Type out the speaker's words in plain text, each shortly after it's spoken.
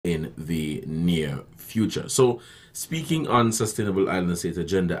in the near future. So, speaking on Sustainable Island State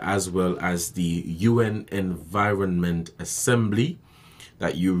Agenda, as well as the UN Environment Assembly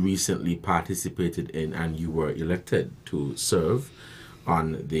that you recently participated in and you were elected to serve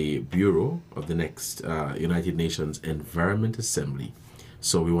on the Bureau of the next United Nations Environment Assembly.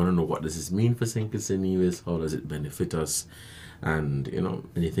 So we want to know, what does this mean for St. Kitts and Nevis? How does it benefit us? And, you know,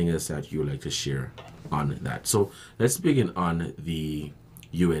 anything else that you would like to share on that. So let's begin on the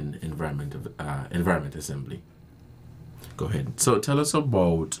UN Environment Assembly. Go ahead. So tell us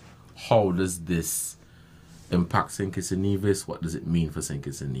about, how does this impact St. Kitts and Nevis? What does it mean for St.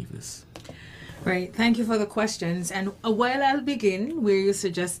 Kitts and Nevis? Right, thank you for the questions. And while I'll begin where you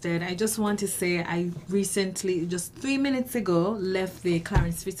suggested, I just want to say I recently, just 3 minutes ago, left the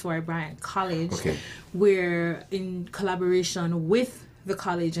Clarence Fitzroy Bryant College, where in collaboration with the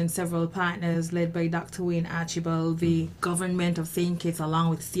college and several partners led by Dr. Wayne Archibald, the government of St. Kitts along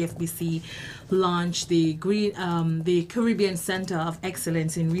with CFBC launched the Caribbean Center of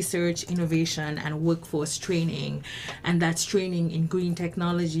Excellence in Research, Innovation and Workforce Training. And that's training in green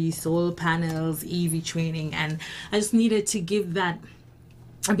technology, solar panels, EV training. And I just needed to give that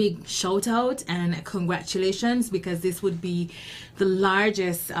a big shout out and congratulations, because this would be the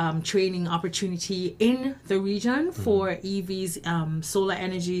largest training opportunity in the region for EVs, solar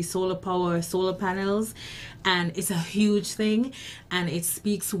energy, solar power, solar panels, and it's a huge thing, and it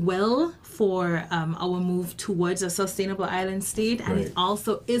speaks well for our move towards a sustainable island state, and it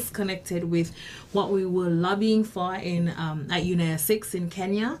also is connected with what we were lobbying for in at UNEA 6 in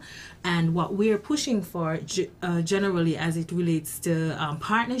Kenya, and what we're pushing for generally as it relates to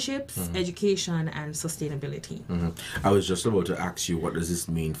partnerships, education, and sustainability. I was just about to ask you, what does this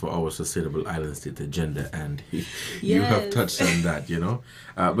mean for our Sustainable Island State Agenda? And you have touched on that, you know.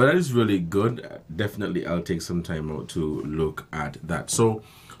 But that is really good. Definitely, I'll take some time out to look at that. So,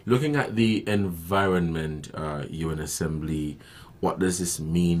 looking at the Environment UN Assembly, what does this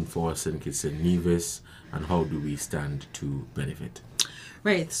mean for St. Kitts and Nevis, and how do we stand to benefit?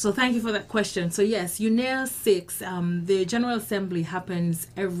 Right, so thank you for that question. So yes, UNEA 6, the General Assembly happens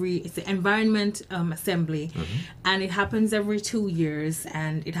it's the Environment Assembly, and it happens every 2 years,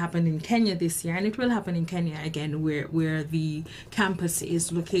 and it happened in Kenya this year, and it will happen in Kenya again, where the campus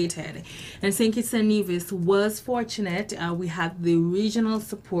is located. And St. Kitts and Nevis was fortunate. We had the regional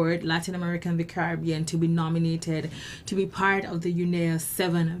support, Latin America and the Caribbean, to be nominated to be part of the UNEA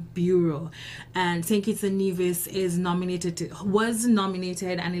 7 Bureau. And St. Kitts and Nevis was nominated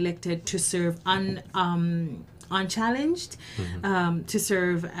and elected to serve unchallenged, to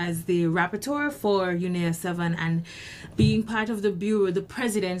serve as the rapporteur for UNEA 7, and being part of the Bureau, the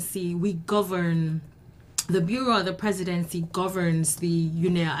presidency, the Bureau of the Presidency governs the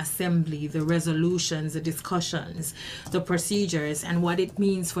UNEA Assembly, the resolutions, the discussions, the procedures, and what it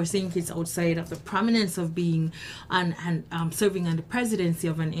means for St. Kitts outside of the prominence of being serving on the presidency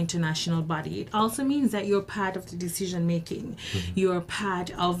of an international body. It also means that you're part of the decision making. You're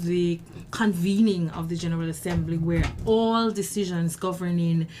part of the convening of the General Assembly, where all decisions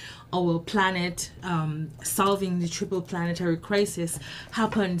governing our planet, solving the triple planetary crisis,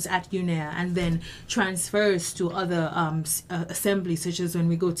 happens at UNEA and then transfers to other assemblies, such as when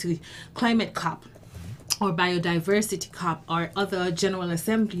we go to Climate COP or Biodiversity COP or other general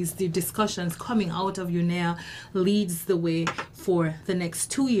assemblies. The discussions coming out of UNEA leads the way for the next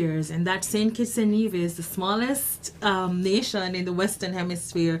 2 years, and that St. Kitts and Nevis, the smallest nation in the Western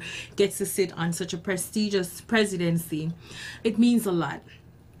Hemisphere, gets to sit on such a prestigious presidency. It means a lot.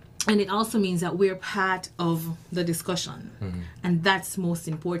 And it also means that we're part of the discussion. And that's most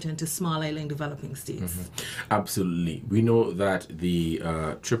important to small island developing states. Absolutely. We know that the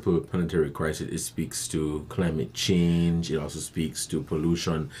triple planetary crisis, it speaks to climate change. It also speaks to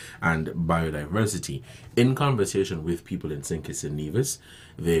pollution and biodiversity. In conversation with people in St. Kitts and Nevis,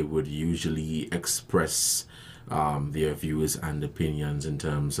 they would usually express their views and opinions in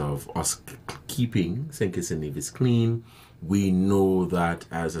terms of us keeping St. Kitts and Nevis clean. We know that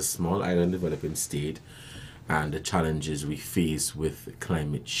as a small island developing state, and the challenges we face with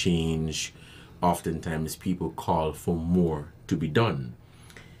climate change, oftentimes people call for more to be done.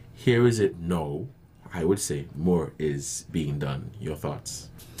 Here is it now. I would say more is being done. Your thoughts?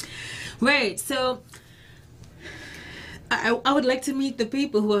 Right. So I would like to meet the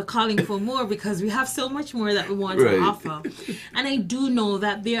people who are calling for more, because we have so much more that we want to offer. And I do know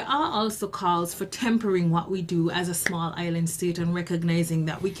that there are also calls for tempering what we do as a small island state and recognizing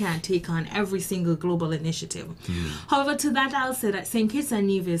that we can't take on every single global initiative. However, to that I'll say that St. Kitts and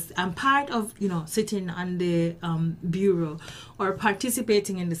Nevis, I'm part of, sitting on the bureau or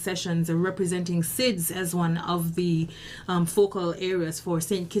participating in the sessions or representing ZIZ as one of the focal areas for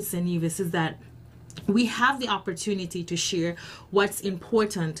St. Kitts and Nevis, is that we have the opportunity to share what's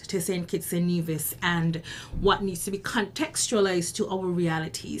important to St. Kitts and Nevis and what needs to be contextualized to our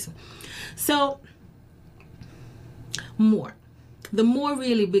realities. So, the more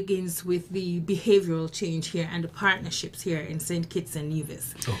really begins with the behavioral change here and the partnerships here in St. Kitts and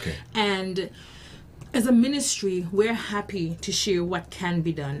Nevis. Okay. And as a ministry, we're happy to share what can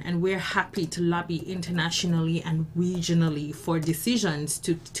be done, and we're happy to lobby internationally and regionally for decisions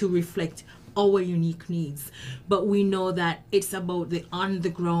to reflect our unique needs. But we know that it's about the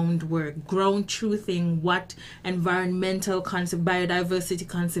on-the-ground work, ground truthing what environmental biodiversity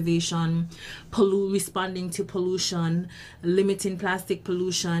conservation, responding to pollution, limiting plastic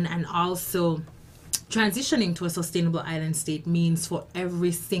pollution, and also transitioning to a sustainable island state means for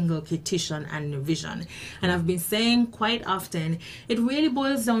every single petition and vision. And I've been saying quite often, it really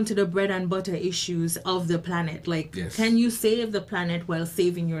boils down to the bread and butter issues of the planet. Like, can you save the planet while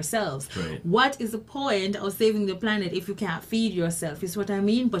saving yourselves? What is the point of saving the planet if you can't feed yourself, is what I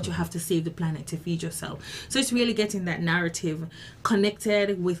mean? But you have to save the planet to feed yourself. So it's really getting that narrative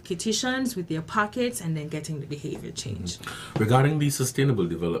connected with petitions, with their pockets, and then getting the behavior change. Regarding the Sustainable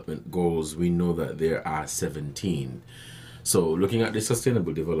Development Goals, we know that there are 17. So looking at the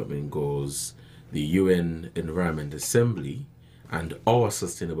Sustainable Development Goals, the UN Environment Assembly, and our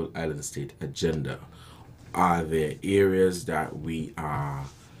Sustainable Island State Agenda, are there areas that we are,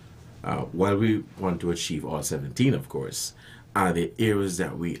 while we want to achieve all 17, of course, are there areas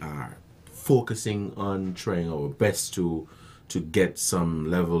that we are focusing on, trying our best to get some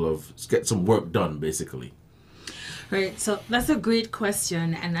work done, basically? Right, so that's a great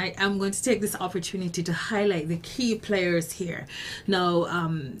question, and I'm going to take this opportunity to highlight the key players here. Now,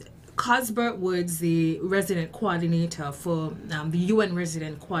 Cosbert Woods, the resident coordinator for the UN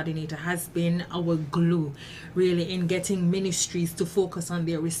resident coordinator, has been our glue really in getting ministries to focus on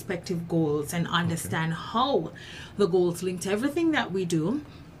their respective goals and understand how the goals link to everything that we do.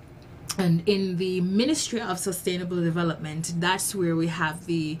 And in the Ministry of Sustainable Development, that's where we have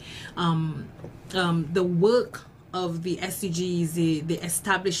the work of the SDGs, the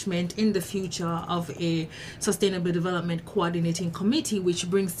establishment in the future of a Sustainable Development Coordinating Committee, which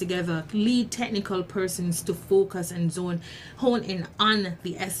brings together lead technical persons to focus and hone in on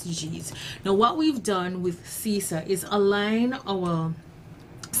the SDGs. Now, what we've done with CISA is align our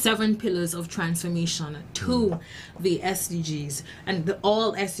 7 pillars of transformation to the SDGs, and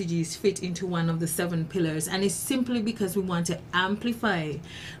all SDGs fit into one of the 7 pillars, and it's simply because we want to amplify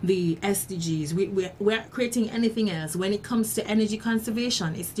the SDGs. We're creating anything else. When it comes to energy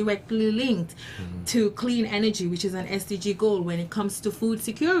conservation, it's directly linked to clean energy, which is an SDG goal. When it comes to food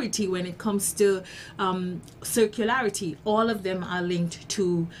security, when it comes to circularity, all of them are linked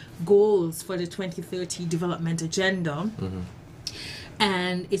to goals for the 2030 development agenda.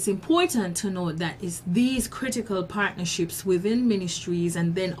 And it's important to note that it's these critical partnerships within ministries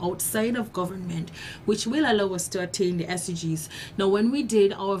and then outside of government which will allow us to attain the SDGs. Now, when we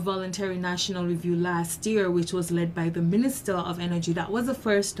did our voluntary national review last year, which was led by the Minister of Energy, that was the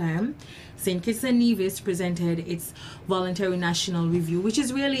first time St. Kitts and Nevis presented its voluntary national review, which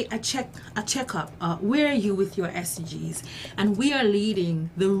is really a checkup. Where are you with your SDGs? And we are leading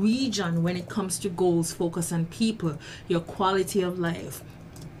the region when it comes to goals focused on people, your quality of life,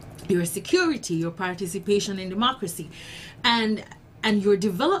 your security, your participation in democracy, and your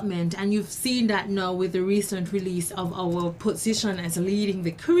development. And you've seen that now with the recent release of our position as leading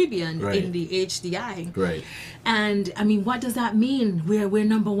the Caribbean in the HDI. And I mean, what does that mean? We're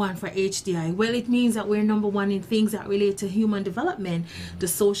number 1 for HDI. Well, it means that we're number 1 in things that relate to human development, the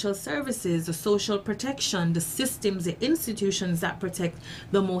social services, the social protection, the systems, the institutions that protect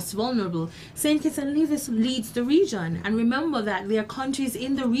the most vulnerable. St. Kitts and Nevis leads the region. And remember that there are countries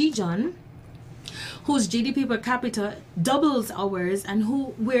in the region whose GDP per capita doubles ours, and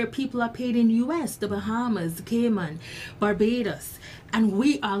where people are paid in US, the Bahamas, Cayman, Barbados, and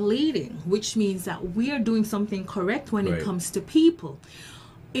we are leading, which means that we are doing something correct when it comes to people.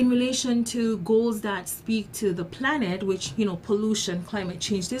 In relation to goals that speak to the planet, which, pollution, climate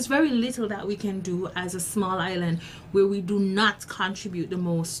change, there's very little that we can do as a small island where we do not contribute the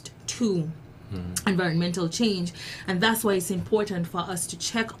most to environmental change. And that's why it's important for us to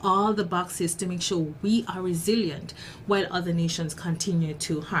check all the boxes to make sure we are resilient while other nations continue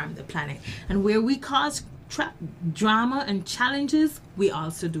to harm the planet. And where we cause drama and challenges, we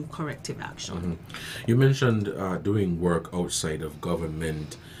also do corrective action. You mentioned doing work outside of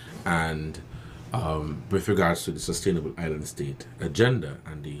government and with regards to the Sustainable Island State Agenda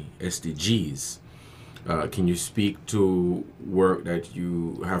and the SDGs. Can you speak to work that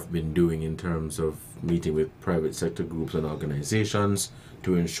you have been doing in terms of meeting with private sector groups and organizations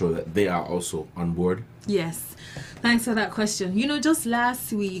to ensure that they are also on board? Yes, thanks for that question. You know, just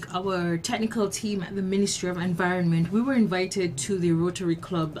last week, our technical team at the Ministry of Environment, we were invited to the Rotary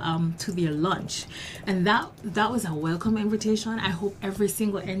Club to their lunch. And that was a welcome invitation. I hope every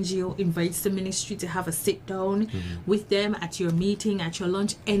single NGO invites the ministry to have a sit down with them at your meeting, at your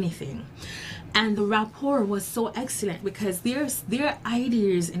lunch, anything. And the rapport was so excellent because there are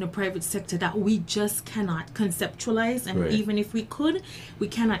ideas in the private sector that we just cannot conceptualize, and even if we could, we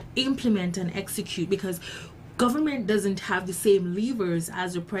cannot implement and execute because government doesn't have the same levers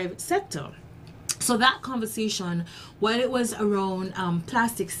as the private sector. So that conversation, while it was around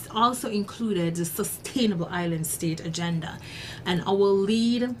plastics, also included the Sustainable Island State Agenda. And our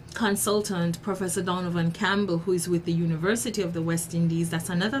lead consultant, Professor Donovan Campbell, who is with the University of the West Indies, that's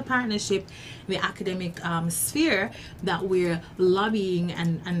another partnership in the academic sphere that we're lobbying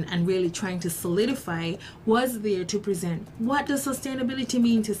and really trying to solidify, was there to present what does sustainability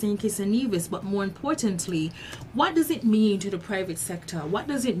mean to St. Kitts and Nevis, but more importantly, what does it mean to the private sector? What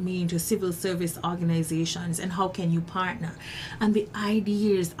does it mean to civil service organizations, and how can you partner? And the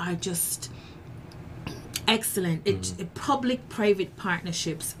ideas are just excellent. Public-private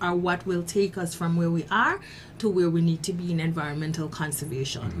partnerships are what will take us from where we are to where we need to be in environmental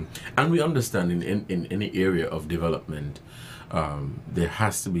conservation. And we understand in any area of development, there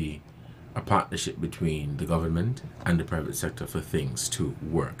has to be a partnership between the government and the private sector for things to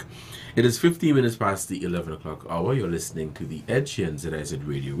work. It is 15 minutes past the 11 o'clock hour. You're listening to The Edge here on ZIZ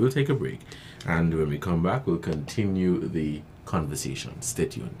Radio. We'll take a break, and when we come back, we'll continue the conversation. Stay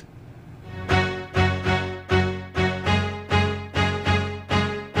tuned.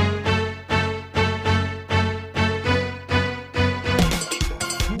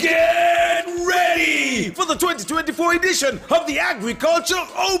 For the 2024 edition of the Agriculture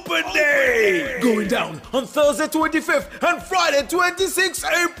Open Day, going down on Thursday 25th and Friday 26th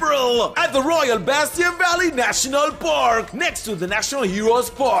April at the Royal Bastion Valley National Park next to the National Heroes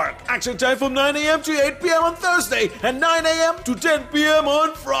Park. Action time from 9 a.m. to 8 p.m. on Thursday and 9 a.m. to 10 p.m.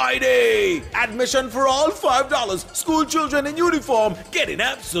 on Friday. Admission for all $5. School children in uniform getting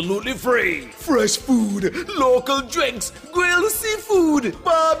absolutely free. Fresh food, local drinks, grilled seafood,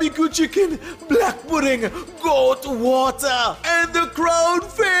 barbecue chicken, black pudding, goat water, and the crowd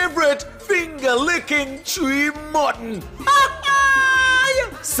favorite, finger-licking tree mutton.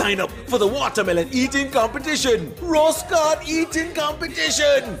 Sign up for the watermelon eating competition, roast cod eating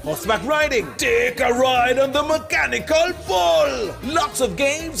competition, horseback riding, take a ride on the mechanical bull, lots of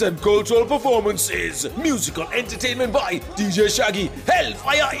games and cultural performances, musical entertainment by DJ Shaggy,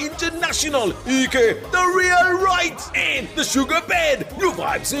 Hellfire International, EK, The Real Right, and The Sugar Bed, New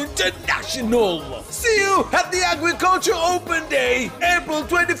Vibes International. See you at the Agriculture Open Day, April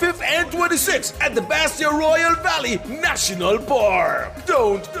 25th and 26th at the Bastion Royal Valley National Park.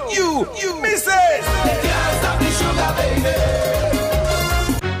 Don't you miss it! You can't stop the sugar, baby.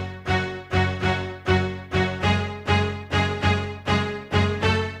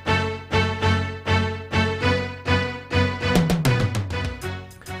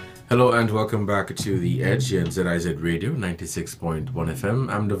 Hello and welcome back to The Edge here on ZIZ Radio 96.1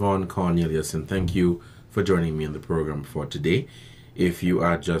 FM. I'm Devonne, Cornelius, and thank you for joining me in the program for today. If you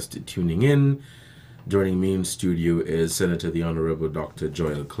are just tuning in, joining me in studio is Senator the Honorable Dr.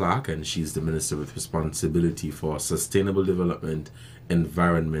 Joyelle Clark, and she's the Minister with responsibility for Sustainable Development,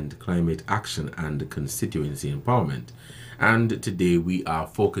 Environment, Climate Action, and Constituency Empowerment. And today we are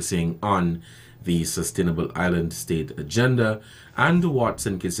focusing on the Sustainable Island State Agenda and what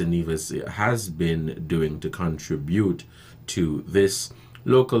St. Kitts and Nevis has been doing to contribute to this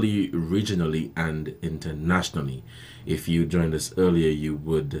locally, regionally, and internationally. If you joined us earlier, you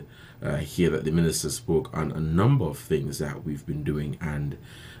would hear that the minister spoke on a number of things that we've been doing, and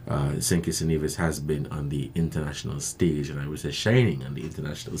St. Kitts and Nevis has been on the international stage, and I would say shining on the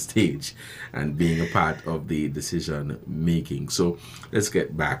international stage and being a part of the decision making. So let's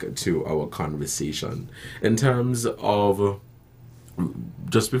get back to our conversation. In terms of,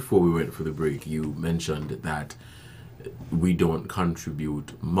 just before we went for the break, you mentioned that we don't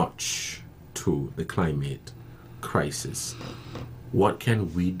contribute much to the climate crisis. What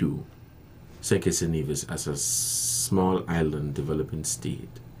can we do St. Kitts and Nevis as a small island developing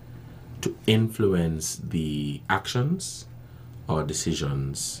state to influence the actions or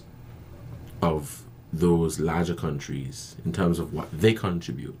decisions of those larger countries in terms of what they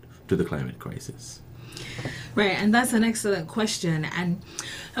contribute to the climate crisis? Right, and that's an excellent question. And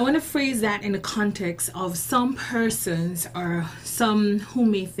I want to phrase that in the context of some persons or some who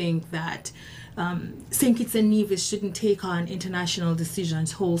may think that St. Kitts and Nevis shouldn't take on international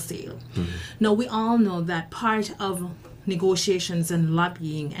decisions wholesale. Now, we all know that part of negotiations and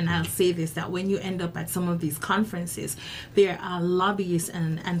lobbying, and I'll say this, that when you end up at some of these conferences, there are lobbyists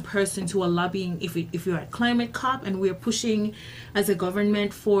and persons who are lobbying. If you're at Climate COP and we're pushing as a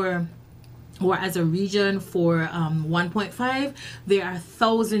government for, or as a region for 1.5, there are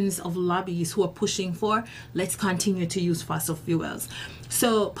thousands of lobbyists who are pushing for, let's continue to use fossil fuels.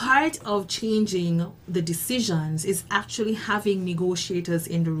 So part of changing the decisions is actually having negotiators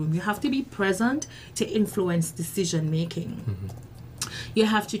in the room. You have to be present to influence decision making. You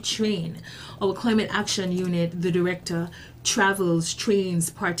have to train. Our Climate Action Unit, the director, travels, trains,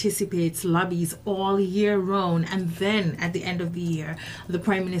 participates, lobbies all year round, and then at the end of the year, the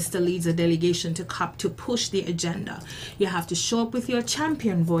Prime Minister leads a delegation to COP to push the agenda. You have to show up with your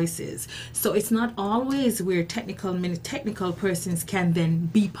champion voices. So it's not always where technical persons can then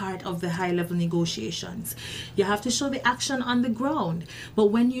be part of the high-level negotiations. You have to show the action on the ground. But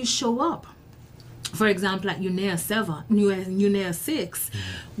when you show up, for example, at UNEA 6,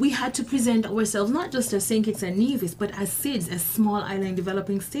 we had to present ourselves not just as St. Kitts and Nevis, but as ZIZ, as small island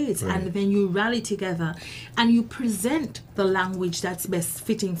developing states. Right. And then you rally together and you present the language that's best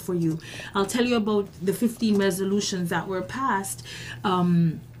fitting for you. I'll tell you about the 15 resolutions that were passed.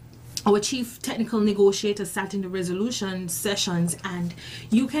 Our chief technical negotiator sat in the resolution sessions, and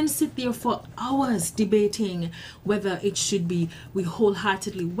you can sit there for hours debating whether it should be we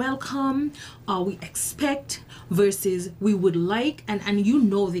wholeheartedly welcome or we expect versus we would like. And you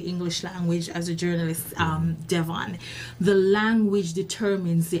know the English language as a journalist, Devonne. The language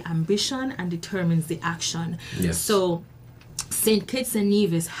determines the ambition and determines the action. Yes. So St. Kitts and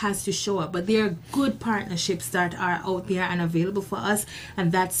Nevis has to show up, but there are good partnerships that are out there and available for us,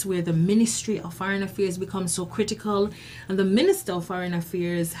 and that's where the Ministry of Foreign Affairs becomes so critical. And the Minister of Foreign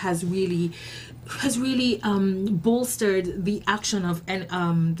Affairs has really bolstered the action of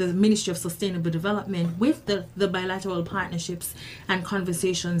the Ministry of Sustainable Development with the bilateral partnerships and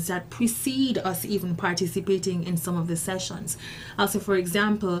conversations that precede us even participating in some of the sessions. Also, for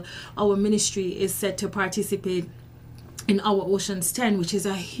example, our ministry is set to participate in our Oceans 10, which is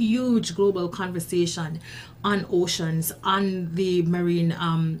a huge global conversation on oceans, on the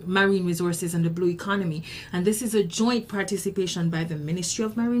marine resources and the blue economy. And this is a joint participation by the Ministry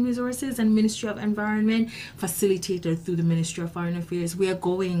of Marine Resources and Ministry of Environment, facilitated through the Ministry of Foreign Affairs. We are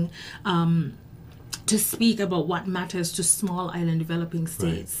going to speak about what matters to small island developing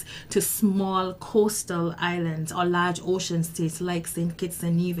states, right, to small coastal islands or large ocean states like St. Kitts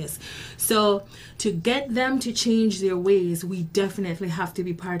and Nevis. So to get them to change their ways, we definitely have to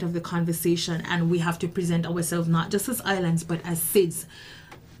be part of the conversation, and we have to present ourselves not just as islands but as SIDS,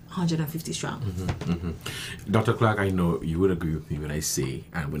 150 strong. Dr. Clark, I know you would agree with me when I say,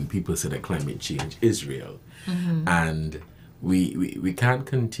 and when people say that climate change is real, and we can't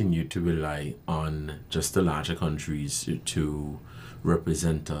continue to rely on just the larger countries to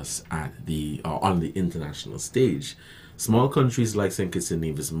represent us at on the international stage. Small countries like St. Kitts and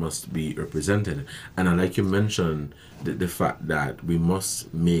Nevis must be represented. And like you mentioned, the fact that we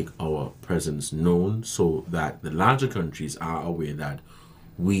must make our presence known so that the larger countries are aware that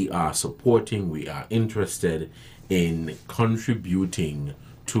we are supporting, we are interested in contributing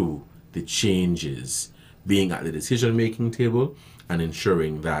to the changes, being at the decision-making table and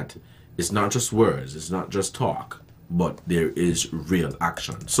ensuring that it's not just words, it's not just talk, but there is real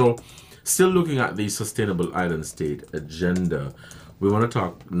action. So, still looking at the Sustainable Island State agenda, we want to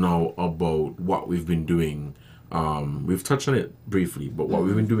talk now about what we've been doing. We've touched on it briefly, but what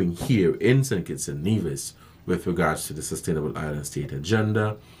we've been doing here in St. Kitts and Nevis with regards to the Sustainable Island State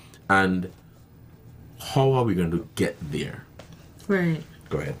agenda, and how are we going to get there? Right.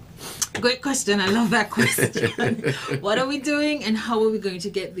 Go ahead. Great question. I love that question. What are we doing and how are we going to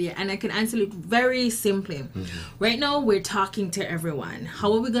get there? And I can answer it very simply. Right now, we're talking to everyone.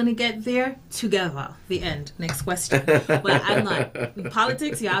 How are we going to get there? Together. The end. Next question. But I'm not. In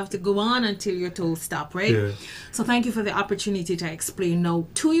politics, you have to go on until you're told stop, right? Yeah. So thank you for the opportunity to explain. Now,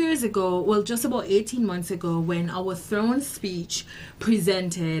 2 years ago, well, just about 18 months ago, when our throne speech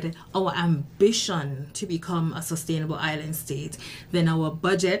presented our ambition to become a sustainable island state, then our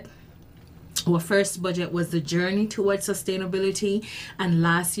budget Our first budget was the journey towards sustainability, and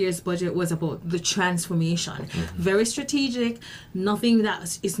last year's budget was about the transformation. Very strategic, nothing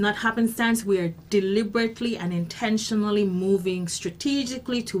that is not happenstance. We are deliberately and intentionally moving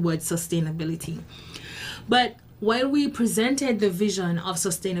strategically towards sustainability. But while we presented the vision of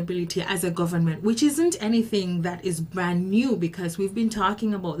sustainability as a government, which isn't anything that is brand new because we've been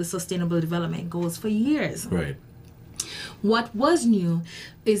talking about the Sustainable Development Goals for years. Right. What was new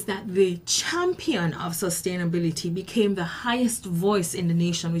is that the champion of sustainability became the highest voice in the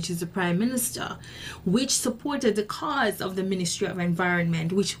nation, which is the Prime Minister, which supported the cause of the Ministry of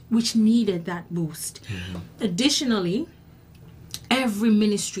Environment, which needed that boost. Additionally, every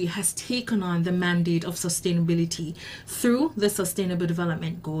ministry has taken on the mandate of sustainability through the Sustainable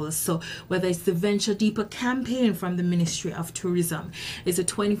Development Goals. So whether it's the Venture Deeper campaign from the Ministry of Tourism, it's a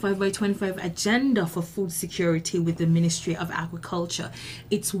 25 by 25 agenda for food security with the Ministry of Agriculture,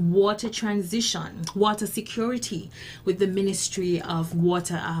 it's water transition, water security with the Ministry of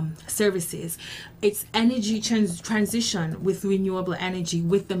Water Services, it's energy transition with renewable energy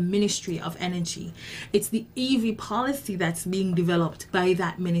with the Ministry of Energy, it's the EV policy that's being developed by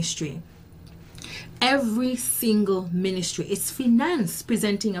that ministry. Every single ministry, it's finance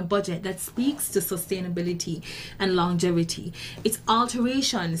presenting a budget that speaks to sustainability and longevity. It's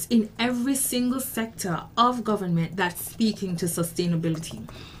alterations in every single sector of government that's speaking to sustainability.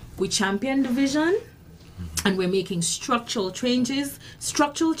 We champion the vision, and we're making structural changes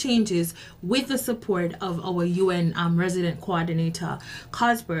with the support of our UN resident coordinator,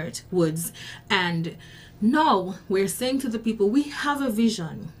 Cosbert Woods. And now we're saying to the people, we have a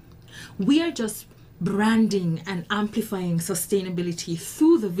vision. We are just branding and amplifying sustainability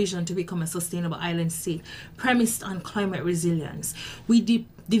through the vision to become a sustainable island state premised on climate resilience. We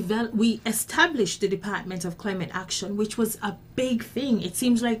established the Department of Climate Action, which was a big thing. It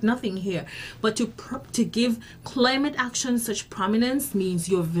seems like nothing here, but to give climate action such prominence means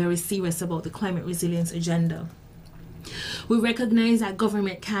you're very serious about the climate resilience agenda. We recognize that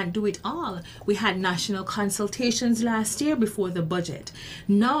government can't do it all. We had national consultations last year before the budget.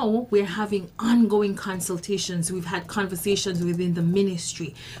 Now we're having ongoing consultations. We've had conversations within the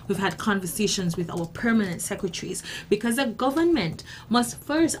ministry. We've had conversations with our permanent secretaries, because a government must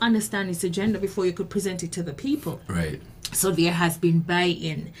first understand its agenda before you could present it to the people. Right. So there has been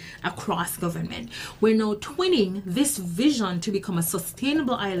buy-in across government. We're now twinning this vision to become a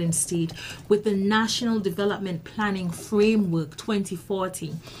sustainable island state with the National Development Planning Framework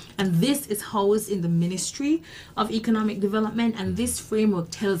 2040. And this is housed in the Ministry of Economic Development. And this framework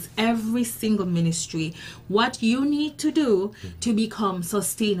tells every single ministry what you need to do to become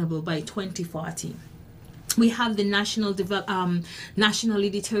sustainable by 2040. We have the nationally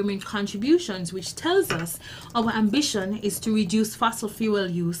determined contributions, which tells us our ambition is to reduce fossil fuel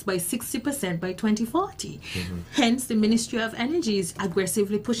use by 60% by 2040. Hence, the Ministry of Energy is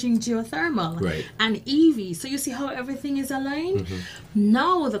aggressively pushing geothermal and EV. So you see how everything is aligned?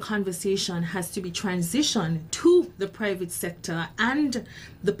 Now the conversation has to be transitioned to the private sector and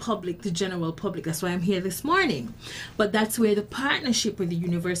the public, the general public. That's why I'm here this morning. But that's where the partnership with the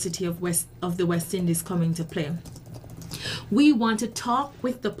University of the West Indies coming to play. We want to talk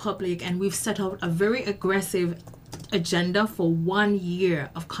with the public, and we've set out a very aggressive agenda for 1 year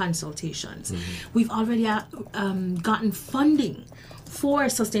of consultations. We've already gotten funding for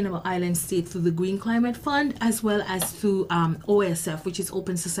Sustainable Island State through the Green Climate Fund, as well as through OSF, which is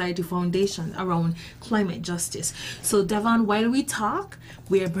Open Society Foundation, around climate justice. So Devonne, while we talk,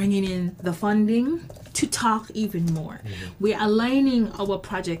 we are bringing in the funding to talk even more. We're aligning our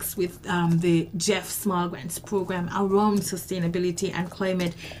projects with the Jeff Small Grants program around sustainability and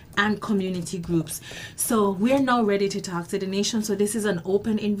climate and community groups. So we are now ready to talk to the nation. So this is an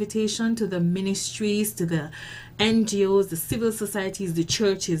open invitation to the ministries, to the NGOs, the civil societies, the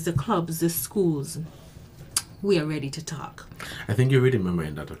churches, the clubs, the schools. We are ready to talk. I think you're reading my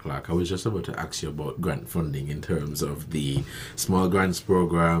mind, Dr. Clark. I was just about to ask you about grant funding in terms of the small grants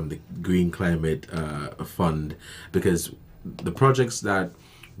program, the Green Climate Fund, because the projects that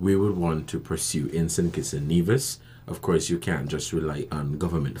we would want to pursue in St. Kitts and Nevis, of course, you can't just rely on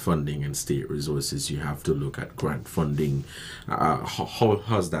government funding and state resources. You have to look at grant funding. How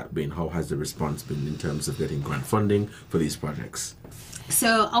has that been? How has the response been in terms of getting grant funding for these projects?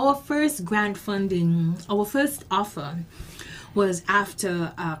 So our first grant funding, our first offer was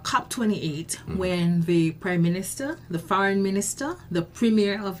after COP28, when the Prime Minister, the Foreign Minister, the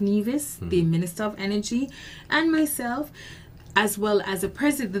Premier of Nevis, the Minister of Energy, and myself as well as the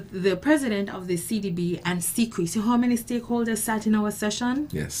president of the CDB and CCRE. So how many stakeholders sat in our session?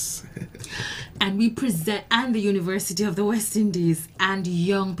 Yes. And we present, and the University of the West Indies, and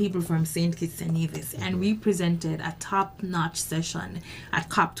young people from St. Kitts and Nevis. And we presented a top-notch session at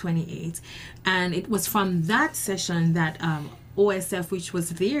COP28. And it was from that session that OSF, which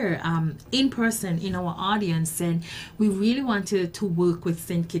was there in person in our audience, said we really wanted to work with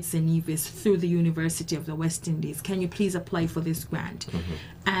St. Kitts and Nevis through the University of the West Indies. Can you please apply for this grant?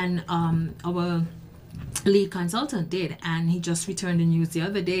 And our lead consultant did, and he just returned the news the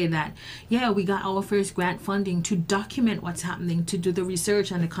other day that we got our first grant funding to document what's happening, to do the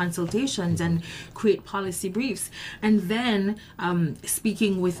research and the consultations and create policy briefs. And then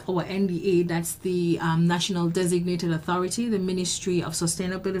speaking with our NDA, that's the National Designated Authority, the Ministry of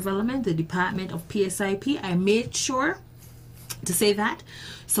Sustainable Development, the Department of PSIP, I made sure to say that.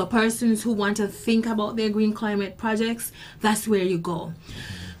 So persons who want to think about their green climate projects, that's where you go.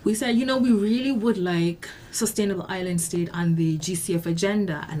 We said, we really would like Sustainable Island State on the GCF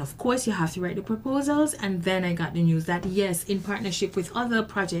agenda. And of course, you have to write the proposals. And then I got the news that, yes, in partnership with other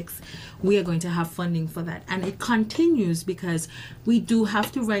projects, we are going to have funding for that. And it continues because we do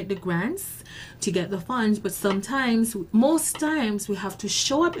have to write the grants to get the funds. But most times, we have to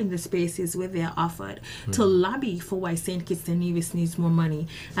show up in the spaces where they are offered to lobby for why St. Kitts and Nevis needs more money.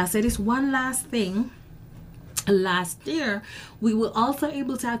 I said this one last thing. Last year, we were also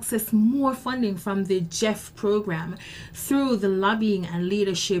able to access more funding from the JEF program through the lobbying and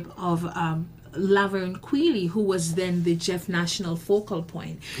leadership of Laverne Quealy, who was then the JEF national focal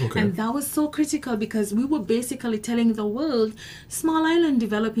point. And that was so critical because we were basically telling the world, small island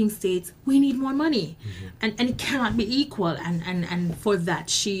developing states, we need more money. And it cannot be equal. And for that,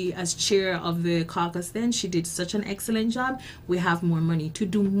 she, as chair of the caucus then, she did such an excellent job. We have more money to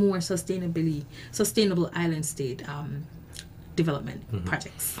do more sustainable island state development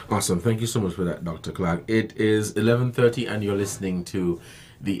projects. Awesome. Thank you so much for that, Dr. Clark. It is 11:30 and you're listening to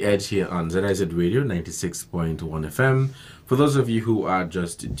The Edge here on ZIZ Radio 96.1 FM. For those of you who are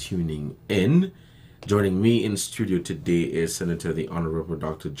just tuning in, joining me in studio today is Senator the Honorable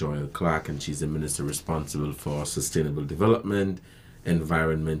Dr. Joyelle Clark, and she's the Minister responsible for Sustainable Development,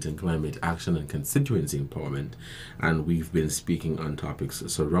 Environment and Climate Action and Constituency Empowerment. And we've been speaking on topics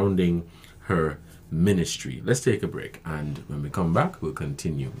surrounding her ministry. Let's take a break, and when we come back, we'll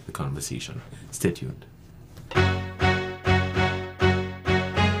continue the conversation. Stay tuned.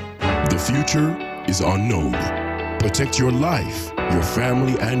 The future is unknown. Protect your life, your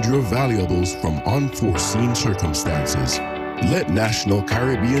family, and your valuables from unforeseen circumstances. Let National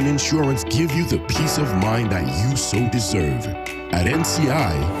Caribbean Insurance give you the peace of mind that you so deserve. At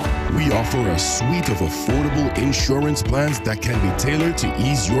NCI, we offer a suite of affordable insurance plans that can be tailored to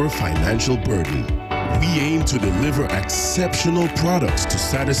ease your financial burden. We aim to deliver exceptional products to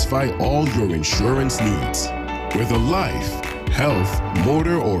satisfy all your insurance needs. Whether life, health,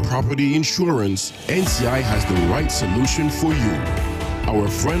 motor, or property insurance, NCI has the right solution for you. Our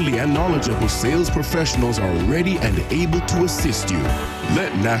friendly and knowledgeable sales professionals are ready and able to assist you.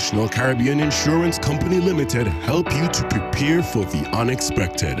 Let National Caribbean Insurance Company Limited help you to prepare for the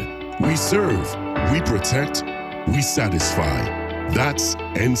unexpected. We serve, we protect, we satisfy. That's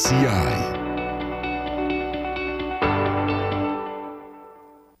NCI.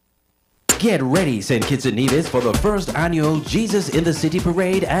 Get ready, St. Kitts and Nevis, for the first annual Jesus in the City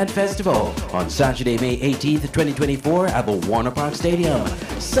Parade and Festival on Saturday, May 18th, 2024 at the Warner Park Stadium.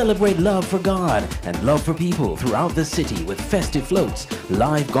 Celebrate love for God and love for people throughout the city with festive floats,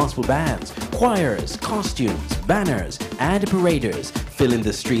 live gospel bands, choirs, costumes, banners, and paraders filling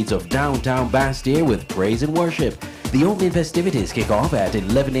the streets of downtown Bastille with praise and worship. The opening festivities kick off at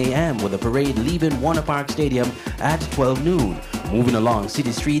 11 a.m. with a parade leaving Warner Park Stadium at 12 noon, moving along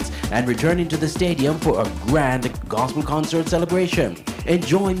city streets and returning to the stadium for a grand gospel concert celebration.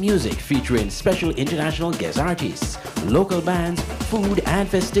 Enjoy music featuring special international guest artists, local bands, food and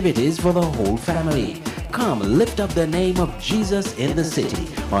festivities for the whole family. Come lift up the name of Jesus in the city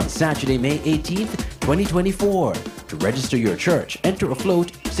on Saturday, May 18th, 2024. To register your church, enter a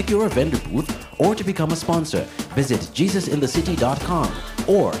float, secure a vendor booth, or to become a sponsor, visit jesusinthecity.com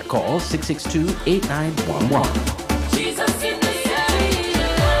or call 662-8911. Jesus in the city,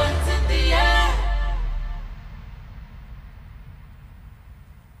 hands in the air.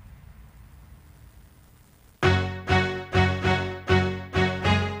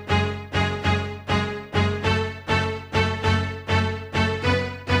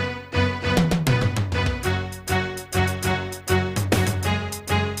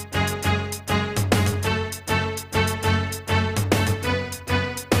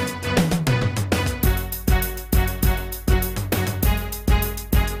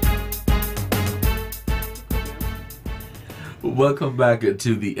 Welcome back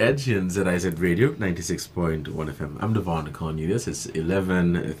to The Edge in ZIZ Radio 96.1 FM. I'm Devonne Cornelius. It's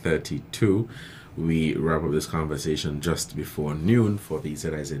 11:32. We wrap up this conversation just before noon for the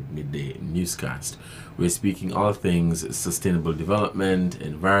ZIZ Midday Newscast. We're speaking all things sustainable development,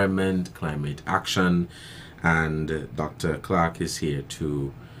 environment, climate action, and Dr. Clark is here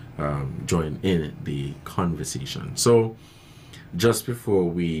to join in the conversation. So, just before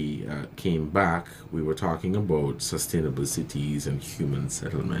we came back, we were talking about sustainable cities and human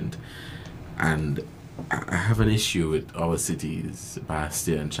settlement. And I have an issue with our cities,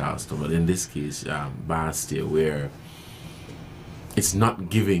 Bastia and Charleston, but in this case, Bastia, where it's not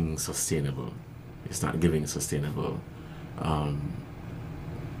giving sustainable. It's not giving sustainable.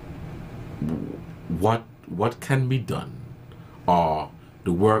 What can be done, or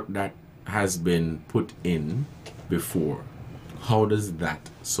the work that has been put in before? How does that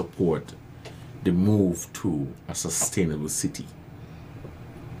support the move to a sustainable city?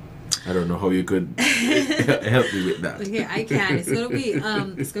 I don't know how you could help me with that. Okay, I can. It's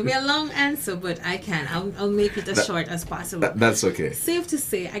gonna be a long answer, but I can. I'll make it as short as possible. That's okay. Safe to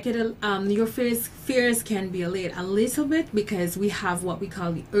say, I get your fears can be allayed a little bit because we have what we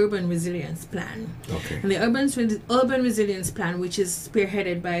call the Urban Resilience Plan. Okay. And the Urban Resilience Plan, which is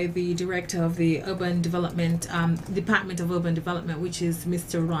spearheaded by the director of the Urban Development Department of Urban Development, which is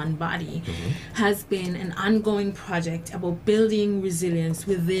Mr. Ron Body, has been an ongoing project about building resilience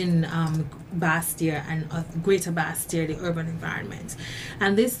within Bastia and Greater Bastia, the urban environment.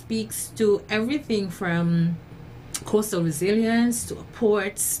 And this speaks to everything from coastal resilience to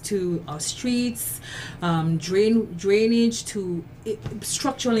ports to our streets, drainage to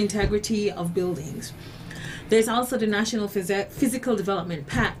structural integrity of buildings. There's also the National Physical Development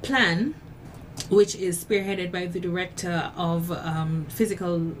Plan, which is spearheaded by the Director of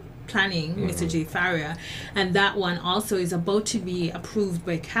Physical Planning, Mr. J. Farrier, and that one also is about to be approved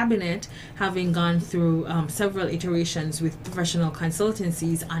by Cabinet, having gone through several iterations with professional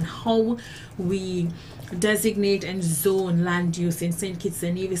consultancies on how we designate and zone land use in St. Kitts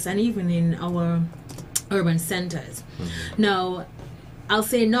and Nevis and even in our urban centers. Now, I'll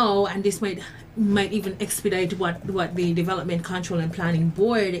say no, and this might even expedite what the Development Control and Planning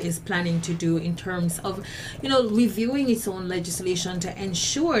Board is planning to do in terms of, reviewing its own legislation to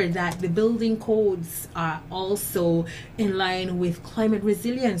ensure that the building codes are also in line with climate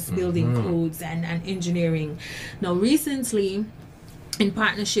resilience building codes and engineering. Now, recently, in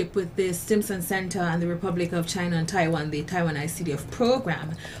partnership with the Stimson Center and the Republic of China and Taiwan, the Taiwan ICDF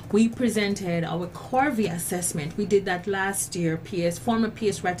program, we presented our Corvi assessment. We did that last year. Former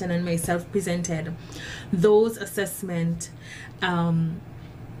PS Rattan and myself presented those assessments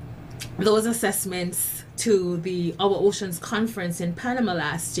to our Oceans Conference in Panama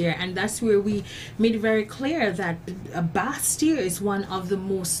last year, and that's where we made very clear that Bastia is one of the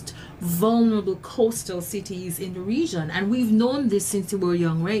most vulnerable coastal cities in the region, and we've known this since we were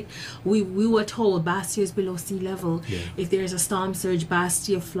young, right? We were told Bastia is below sea level. If there's a storm surge,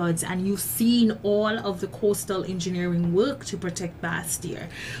 Bastia floods, and you've seen all of the coastal engineering work to protect Bastia.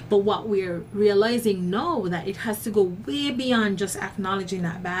 But what we're realizing now that it has to go way beyond just acknowledging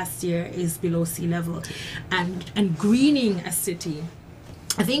that Bastia is below sea level and greening a city.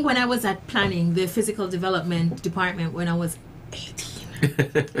 I think when I was at planning the physical development department when I was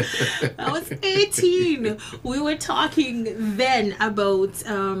 18, we were talking then about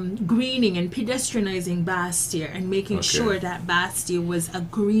greening and pedestrianizing Bastia and making sure that Bastia was a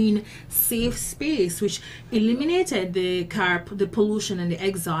green, safe space, which eliminated the pollution and the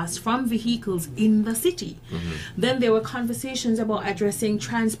exhaust from vehicles in the city. Then there were conversations about addressing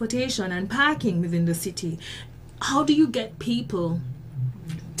transportation and parking within the city. How do you get people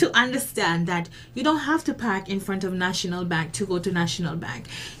to understand that you don't have to park in front of National Bank to go to National Bank?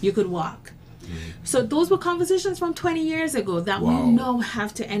 You could walk. So those were conversations from 20 years ago that we now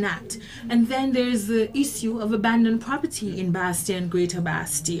have to enact. And then there's the issue of abandoned property in Bastia and Greater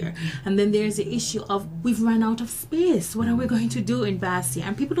Bastia. And then there's the issue of we've run out of space. What are we going to do in Bastia?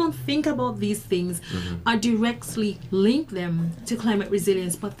 And people don't think about these things or directly link them to climate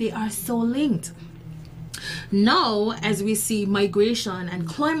resilience, but they are so linked. Now, as we see migration and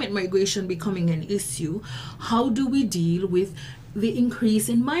climate migration becoming an issue, how do we deal with the increase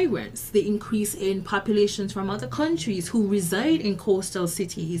in migrants, the increase in populations from other countries who reside in coastal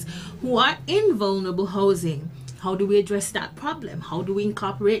cities, who are in vulnerable housing? How do we address that problem? How do we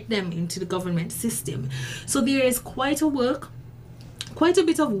incorporate them into the government system? So there is quite a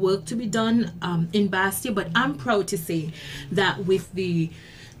bit of work to be done in Bastia, but I'm proud to say that with the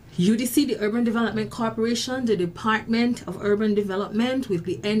UDC, the Urban Development Corporation, the Department of Urban Development, with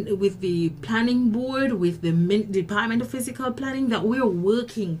the Planning Board, with the Department of Physical Planning, that we're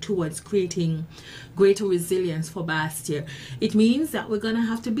working towards creating greater resilience for Bastia. It means that we're going to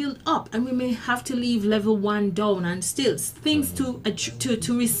have to build up, and we may have to leave level 1 down, and still things to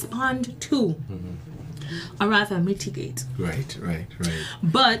respond to, or rather mitigate. Right.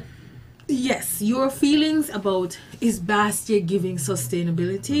 But yes, your feelings about is Bastia giving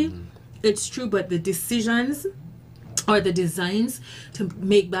sustainability, it's true, but the decisions or the designs to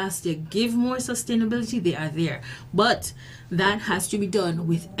make Bastia give more sustainability, they are there. But that has to be done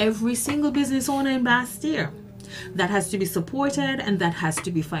with every single business owner in Bastia. That has to be supported, and that has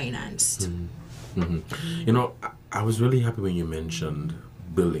to be financed. You know, I was really happy when you mentioned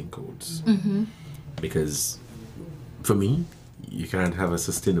building codes, because for me, you can't have a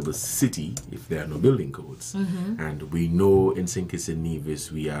sustainable city if there are no building codes. And we know in St. Kitts and Nevis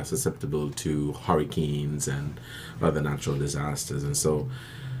we are susceptible to hurricanes and other natural disasters, and so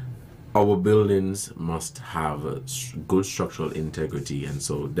our buildings must have a good structural integrity, and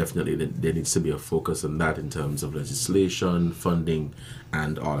so definitely there needs to be a focus on that in terms of legislation, funding,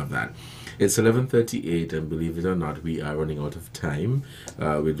 and all of that. It's 11:38, and believe it or not, we are running out of time.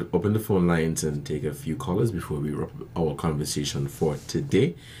 We'll open the phone lines and take a few callers before we wrap up our conversation for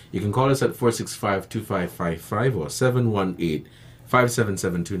today. You can call us at 465-2555 or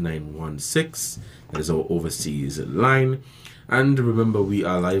 718-577-2916. That is our overseas line. And remember, we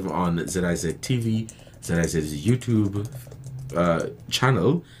are live on ZIZ TV, ZIZ's YouTube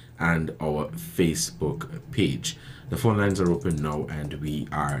channel, and our Facebook page. The phone lines are open now, and we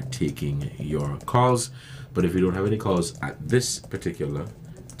are taking your calls. But if you don't have any calls at this particular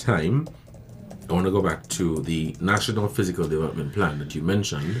time, I want to go back to the National Physical Development Plan that you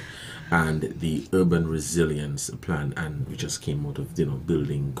mentioned, and the Urban Resilience Plan, and we just came out of,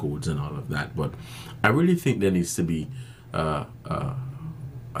 building codes and all of that. But I really think there needs to be a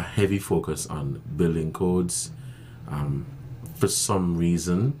heavy focus on building codes. For some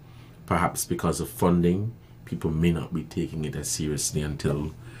reason, perhaps because of funding, people may not be taking it as seriously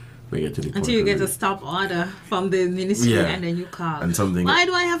until we get to the point. Until you get a stop order from the ministry, and then you call. And something. Why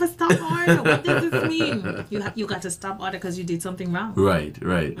do I have a stop order? What does this mean? You got a stop order because you did something wrong. Right.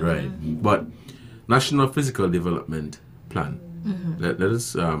 But National Physical Development Plan. Let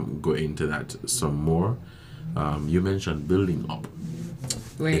us go into that some more. You mentioned building up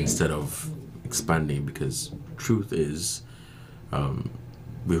instead of expanding, because truth is,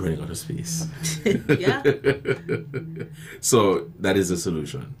 we're running out of space. Yeah. So that is a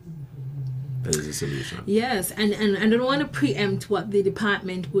solution. Yes, and I don't want to preempt what the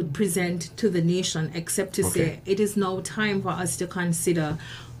department would present to the nation, except to say it is now time for us to consider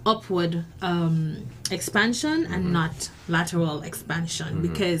upward expansion and not lateral expansion,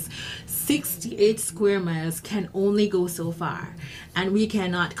 because 68 square miles can only go so far, and we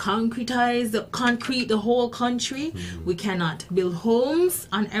cannot concrete the whole country. We cannot build homes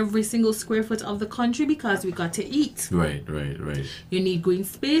on every single square foot of the country, because we got to eat. Right. You need green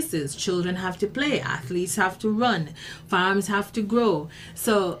spaces. Children have to play. Athletes have to run. Farms have to grow.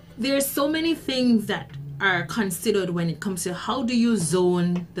 So there's so many things that are considered when it comes to how do you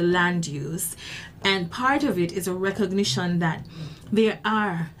zone the land use, and part of it is a recognition that there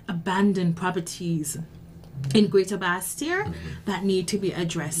are abandoned properties in Greater Bastia that need to be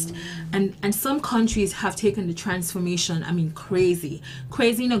addressed, and some countries have taken the transformation, crazy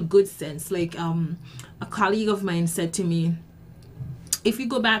in a good sense. Like a colleague of mine said to me, if you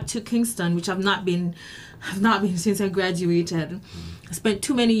go back to Kingston, which I've not been since I graduated, I spent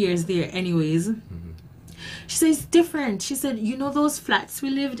too many years there anyways. She said it's different. She said, those flats we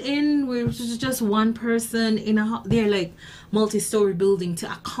lived in, where it was just one person in a house, they're like multi-story building to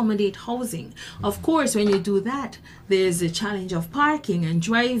accommodate housing. Of course, when you do that, there's a challenge of parking and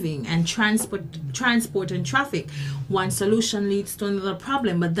driving and transport and traffic. One solution leads to another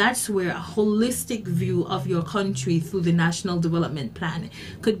problem, but that's where a holistic view of your country through the National Development Plan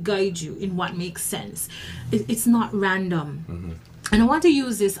could guide you in what makes sense. It's not random. And I want to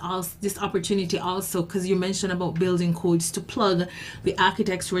use this opportunity also, because you mentioned about building codes, to plug the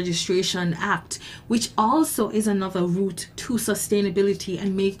Architects Registration Act, which also is another route to sustainability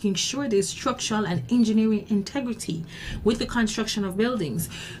and making sure there's structural and engineering integrity with the construction of buildings.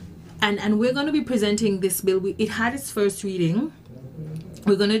 And we're going to be presenting this bill. It had its first reading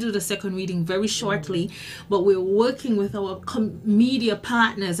We're going to do the second reading very shortly, but we're working with our media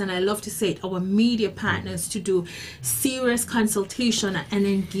partners, and I love to say it, our media partners, to do serious consultation and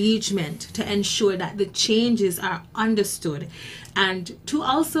engagement to ensure that the changes are understood, and to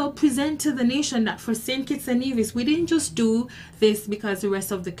also present to the nation that for St. Kitts and Nevis, we didn't just do this because the rest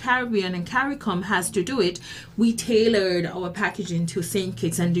of the Caribbean and CARICOM has to do it. We tailored our packaging to St.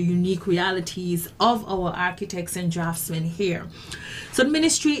 Kitts and the unique realities of our architects and draftsmen here. So the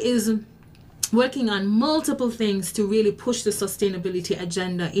ministry is working on multiple things to really push the sustainability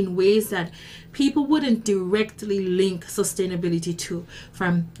agenda in ways that people wouldn't directly link sustainability to,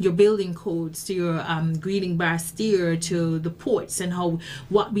 from your building codes to your greeting Bastille to the ports, and how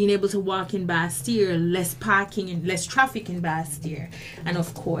being able to walk in Bastille, less parking and less traffic in Bastille, and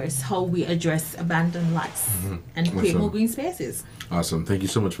of course how we address abandoned lots and create more green spaces. Awesome. Thank you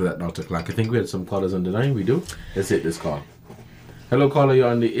so much for that, Dr. Clark. I think we had some callers on the line. We do. Let's hit this call. Hello, caller. You're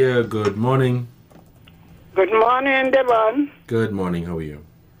on the air. Good morning. Good morning, Devonne. Good morning. How are you?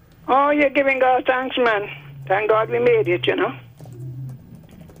 Oh, you're giving God thanks, man. Thank God we made it, you know.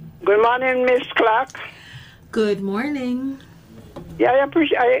 Good morning, Miss Clark. Good morning. Yeah,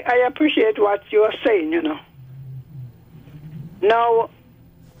 I appreciate what you are saying, you know. Now,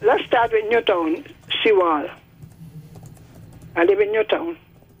 let's start with Newtown, Seawall. I live in Newtown.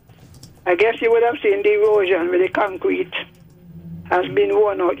 I guess you would have seen the erosion with the concrete has been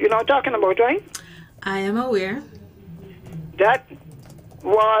worn out. You know what I'm talking about, right? I am aware. That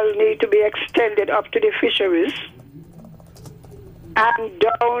wall need to be extended up to the fisheries and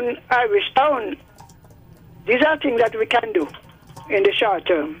down Irish Town. These are things that we can do in the short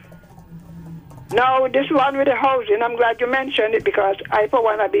term. Now, this one with the housing, I'm glad you mentioned it, because I, for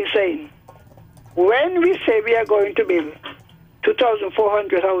one, have been saying, when we say we are going to build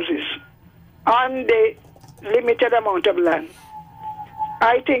 2,400 houses on the limited amount of land,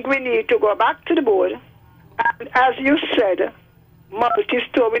 I think we need to go back to the board and, as you said,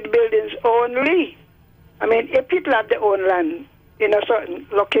 multi-story buildings only. I mean, if people have their own land in a certain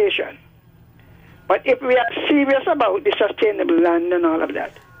location, but if we are serious about the sustainable land and all of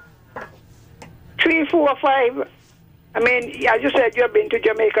that, 3, 4, 5, I mean, as you said, you've been to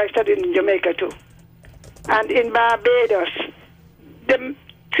Jamaica, I studied in Jamaica too. And in Barbados, the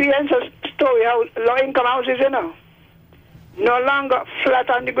 300-story house, low-income houses, you know, no longer flat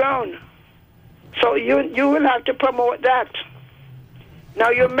on the ground. So you will have to promote that. Now,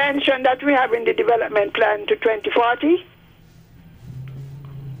 you mentioned that we have in the development plan to 2040.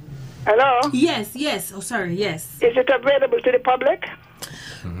 Hello? Yes. Oh, sorry, yes. Is it available to the public?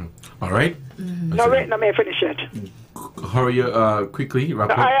 All right. No, wait, let me finish it. Hurry quickly. Wrap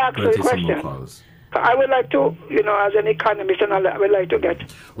up. I asked We'll a take some more question. calls. I would like to, you know, as an economist and all that, I would like to get...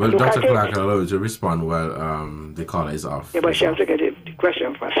 Well, look Dr. at it. Clark, I'll allow you to respond while the caller is off. Yeah, but she has to get the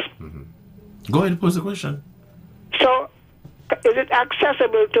question first. Go ahead and pose the question. So, is it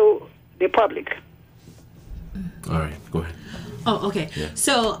accessible to the public? All right, go ahead. Oh, okay. Yeah.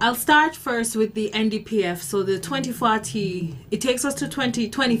 So I'll start first with the NDPF. So the 2040, it takes us to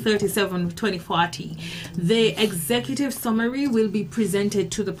 2037, 2040. The executive summary will be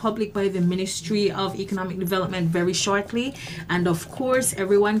presented to the public by the Ministry of Economic Development very shortly. And of course,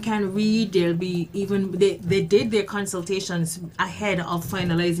 everyone can read. There'll be even, they did their consultations ahead of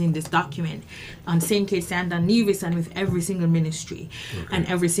finalizing this document on St. Kitts and Nevis, and with every single ministry and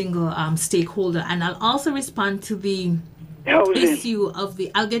every single stakeholder. And I'll also respond to the issue of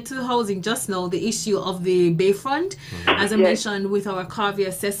the, I'll get to the housing just now, the issue of the bayfront. As I mentioned with our CARVI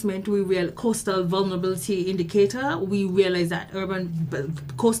assessment, coastal vulnerability indicator, we realize that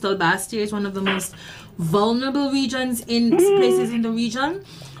coastal Bastille is one of the most vulnerable regions in places in the region.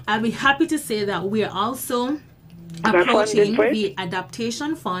 I'll be happy to say that we are also approaching the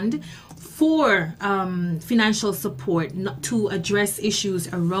adaptation fund for financial support to address issues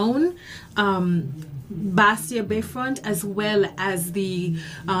around Bastille Bayfront, as well as the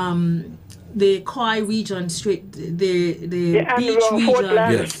Koi region, the beach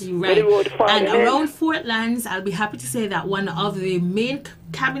region, right? And around Fort Lands, I'll be happy to say that one of the main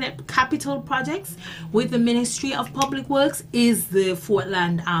capital projects with the Ministry of Public Works is the Fort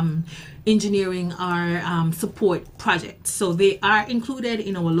Land engineering our support project. So they are included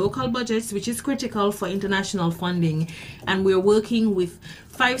in our local budgets, which is critical for international funding, and we're working with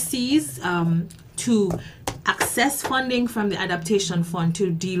 5Cs to access funding from the adaptation fund to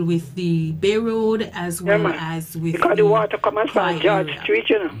deal with the Bay Road as well as with because the water comes from George Street,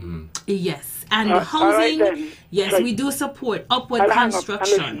 you know. Yes, and housing. Right, yes, we do support upward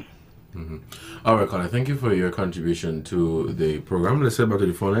construction. All right, Colin, thank you for your contribution to the program. Let's head back to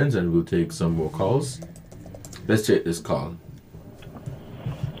the phone lines and we'll take some more calls. Let's take this call.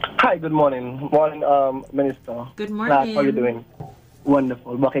 Hi, good morning. Morning, Minister. Good Class, morning. how are you doing?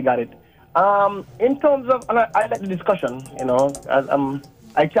 Wonderful. Okay, got it. In terms of, and I like the discussion, you know, as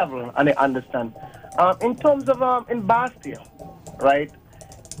I travel and I understand. In terms of in Bastia, right?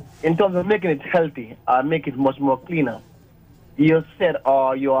 In terms of making it healthy, make it much more cleaner. You said,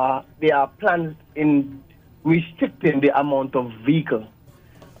 there are plans in restricting the amount of vehicle,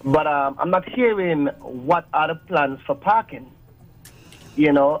 but I'm not hearing what are the plans for parking.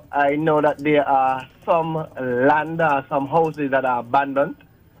 You know, I know that there are some land, some houses that are abandoned.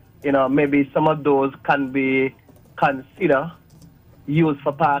 You know, maybe some of those can be considered used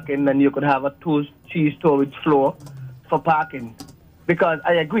for parking, and you could have a 2-3 storage floor for parking. Because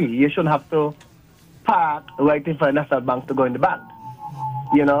I agree, you shouldn't have to park right in front of the National Bank to go in the bank.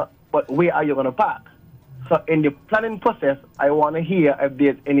 You know, but where are you going to park? So in the planning process, I want to hear if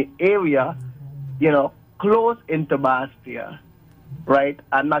there's any area, you know, close into Bastia, right?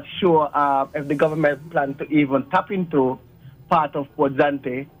 I'm not sure if the government plan to even tap into part of Port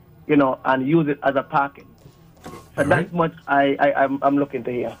Zante, you know, and use it as a parking. So that's much I'm looking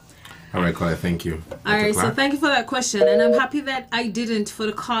to hear. All right, Claire, thank you. All right, so thank you for that question. And I'm happy that I didn't, for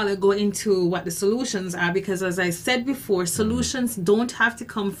the caller, go into what the solutions are, because as I said before, solutions don't have to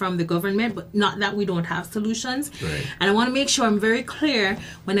come from the government, but not that we don't have solutions. Right. And I want to make sure I'm very clear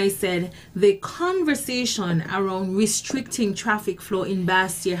when I said the conversation around restricting traffic flow in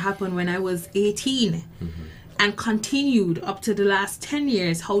Bastia happened when I was 18. And continued up to the last 10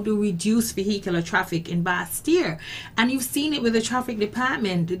 years, how to reduce vehicular traffic in Bastia. And you've seen it with the traffic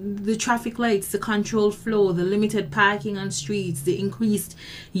department, the traffic lights, the controlled flow, the limited parking on streets, the increased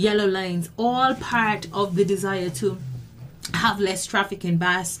yellow lines, all part of the desire to have less traffic in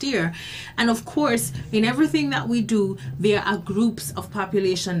Bastia. And of course, in everything that we do, there are groups of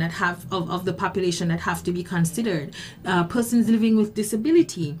population that have of the population that have to be considered. Persons living with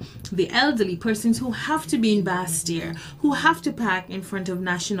disability, the elderly, persons who have to be in Bastia, who have to park in front of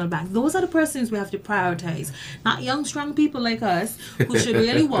National Bank. Those are the persons we have to prioritize, not young strong people like us who should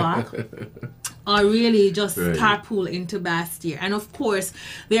really walk or really just carpool into Bastia. And of course,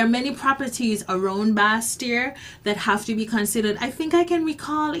 there are many properties around Bastia that have to be considered. I think I can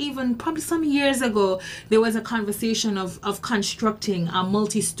recall even probably some years ago, there was a conversation of constructing a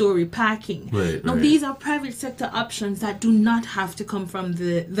multi-story parking. Now, these are private sector options that do not have to come from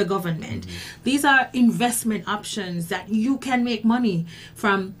the government. These are investment options that you can make money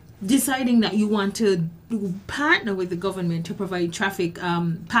from deciding that you want to partner with the government to provide traffic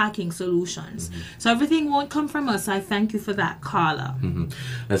parking solutions. So everything won't come from us. I thank you for that, caller.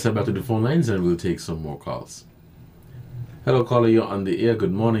 Let's head back to the phone lines and we'll take some more calls. Hello, caller, you're on the air.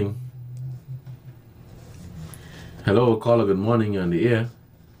 Good morning. Hello, caller, good morning. You're on the air.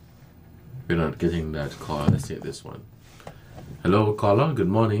 We're not getting that call. Let's take this one. Hello, caller, good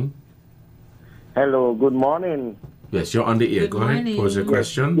morning. Hello, good morning. Yes, you're on the air. Go ahead, pose your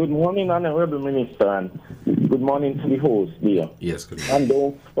question. Good morning, Honorable Minister, and good morning to the host, dear. Yes, good morning. And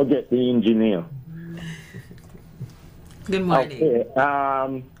don't forget the engineer. Good morning.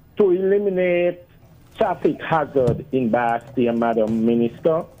 Okay. To eliminate traffic hazard in Bastia, Madam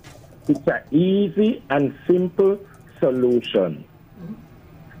Minister, it's an easy and simple solution.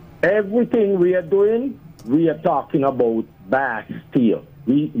 Everything we are doing, we are talking about Bastia.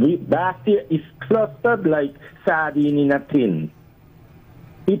 Bastia is clustered like sardine in a tin.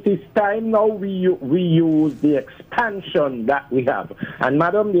 It is time now we use the expansion that we have. And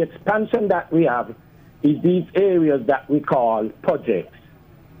madam, the expansion that we have is these areas that we call projects.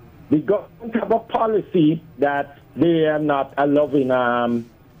 The government have a policy that they are not allowing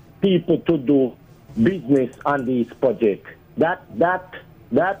people to do business on these projects. That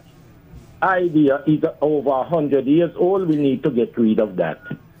idea is over 100 years old. We need to get rid of that.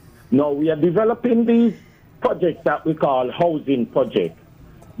 Now we are developing these projects that we call housing projects.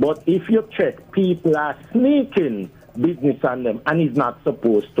 But if you check, people are sneaking business on them, and it's not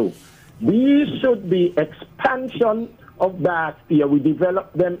supposed to. These should be expansion of Bastia. We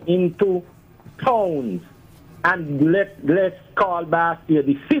develop them into towns, and let's call Bastia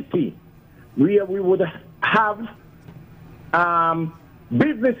the city, where we would have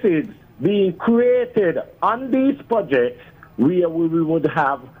businesses being created on these projects, where we would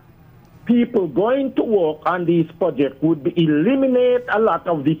have people going to work on these projects, would be eliminate a lot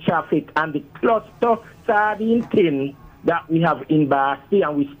of the traffic and the cluster sardine tin that we have in Bastia,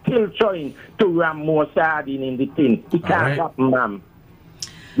 and we're still trying to ram more sardine in the tin. It can't happen, ma'am.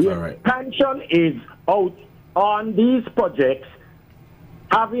 The expansion is out on these projects,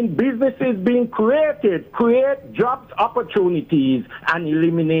 having businesses being created, create jobs opportunities, and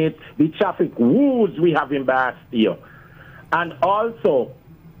eliminate the traffic woes we have in Bastia. And also,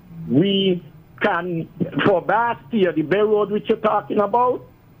 we can, for Bastia, the Bay Road which you're talking about,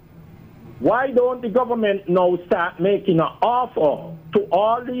 why don't the government now start making an offer to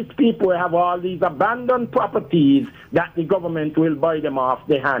all these people who have all these abandoned properties that the government will buy them off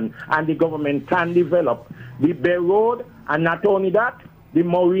the hand, and the government can develop the Bay Road, and not only that, the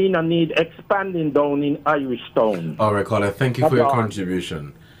marina need expanding down in Irish Town. All right, caller, thank you for your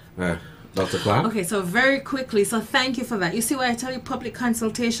contribution. Dr. Clark? Okay, so very quickly, so thank you for that. You see why I tell you public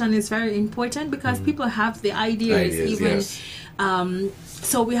consultation is very important, because people have the ideas even. Yes.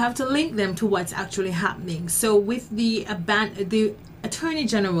 So we have to link them to what's actually happening. So with the Attorney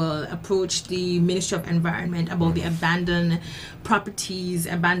General approached the Ministry of Environment about the Abandoned Properties,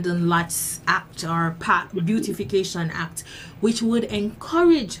 Abandoned Lots Act, or Beautification Act, which would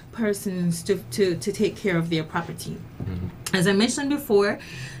encourage persons to take care of their property. As I mentioned before,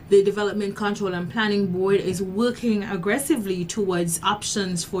 the Development Control and Planning Board is working aggressively towards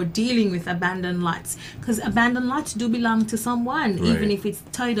options for dealing with abandoned lots, because abandoned lots do belong to someone, even if it's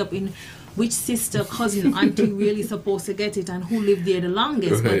tied up in which sister, cousin, auntie really supposed to get it and who lived there the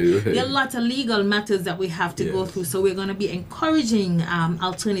longest. But there are a lot of legal matters that we have to go through. So we're going to be encouraging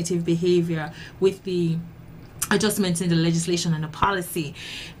alternative behavior with the adjustments in the legislation and the policy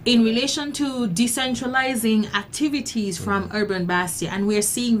in relation to decentralizing activities from urban Bastia, and we're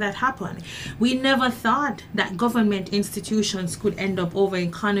seeing that happen. We never thought that government institutions could end up over in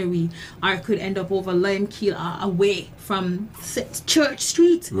Connery or could end up over Limekeel or away from Church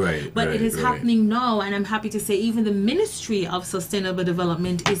Street. But it is happening now, and I'm happy to say even the Ministry of Sustainable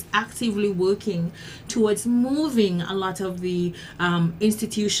Development is actively working towards moving a lot of the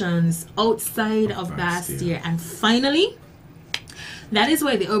institutions outside of Bastia. And finally, that is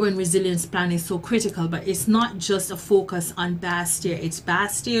why the urban resilience plan is so critical, but it's not just a focus on Bastia. It's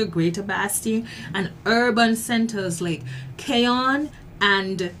Bastia, Greater Bastia, and urban centers like Keon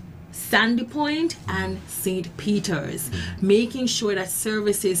and Sandy Point and St. Peter's, making sure that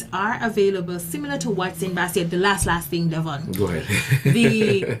services are available similar to what's in Bastia. The last thing, Devonne. Go ahead.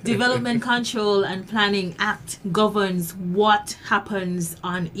 The Development Control and Planning Act governs what happens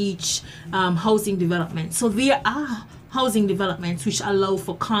on each housing development. So there are housing developments which allow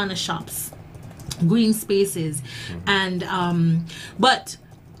for corner shops, green spaces, and but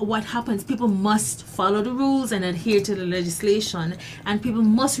what happens, people must follow the rules and adhere to the legislation, and people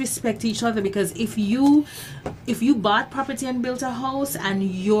must respect each other, because if you bought property and built a house and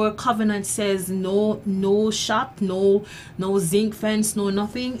your covenant says no shop, no zinc fence, no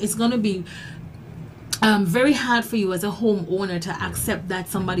nothing, it's going to be very hard for you as a homeowner to accept that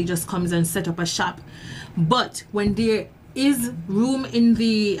somebody just comes and set up a shop. But when there is room in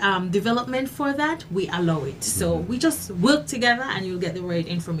the development for that, we allow it. So we just work together and you'll get the right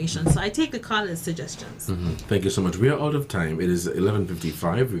information. So I take the caller's suggestions. Thank you so much. We are out of time. It is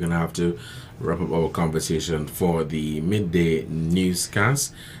 11:55. We're going to have to wrap up our conversation for the midday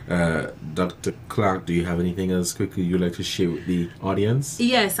newscast. Dr. Clark, do you have anything else quickly you'd like to share with the audience?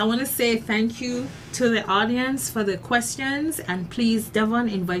 Yes, I want to say thank you to the audience for the questions, and please, Devon,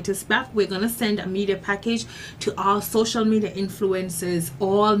 invite us back. We're going to send a media package to all social media influencers,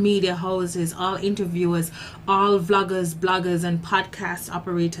 all media houses, all interviewers, all vloggers, bloggers, and podcast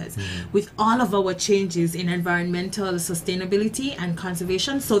operators with all of our changes in environmental sustainability and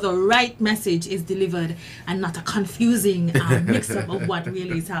conservation, so the right message is delivered and not a confusing mix-up of what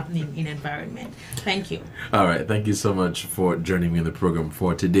really is happening in environment. Thank you. All right, thank you so much for joining me in the program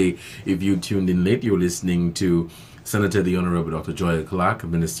for today. If you tuned in late, you're listening to Senator the Honorable Dr. Joy Clark,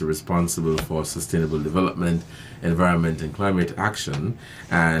 Minister responsible for Sustainable Development, Environment and Climate Action,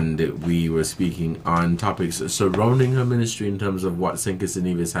 and we were speaking on topics surrounding her ministry in terms of what St. Kitts and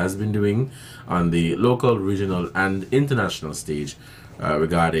Nevis has been doing on the local, regional and international stage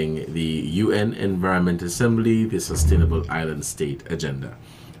regarding the UN Environment Assembly, the Sustainable Island State Agenda.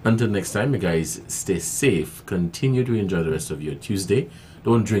 Until next time, you guys stay safe, continue to enjoy the rest of your Tuesday.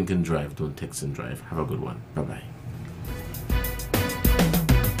 Don't drink and drive, don't text and drive. Have a good one. Bye-bye.